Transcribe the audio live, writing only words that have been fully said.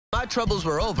my troubles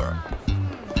were over,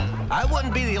 I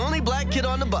wouldn't be the only black kid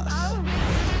on the bus.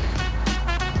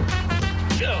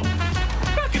 Yo,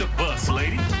 back of the bus,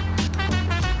 lady.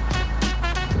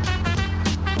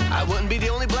 I wouldn't be the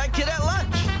only black kid at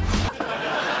lunch.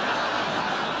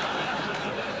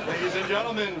 Ladies and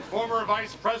gentlemen, former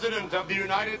Vice President of the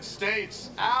United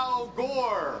States, Al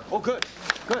Gore. Oh, good,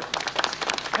 good.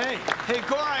 Hey,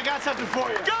 Gore, I got something for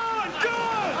you. Good!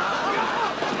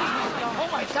 Oh,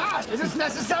 my gosh. Is this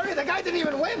necessary? The guy didn't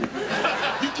even win.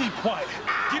 You keep quiet.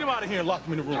 Get him out of here and lock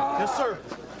him in the room. Yes, sir.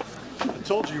 I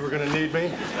told you were going to need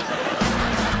me.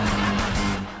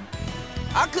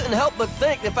 I couldn't help but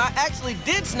think if I actually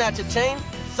did snatch a chain,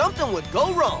 something would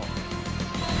go wrong.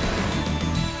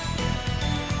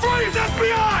 Freeze,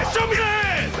 FBI! Show me the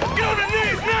hands! Get on the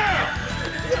knees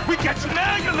now! We got you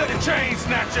now, you little chain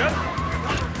snatcher!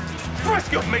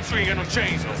 Fresco, make sure you ain't got no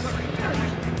chains on.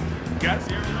 Got it?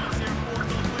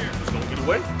 Just don't get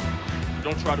away.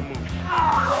 Don't try to move it.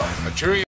 A jury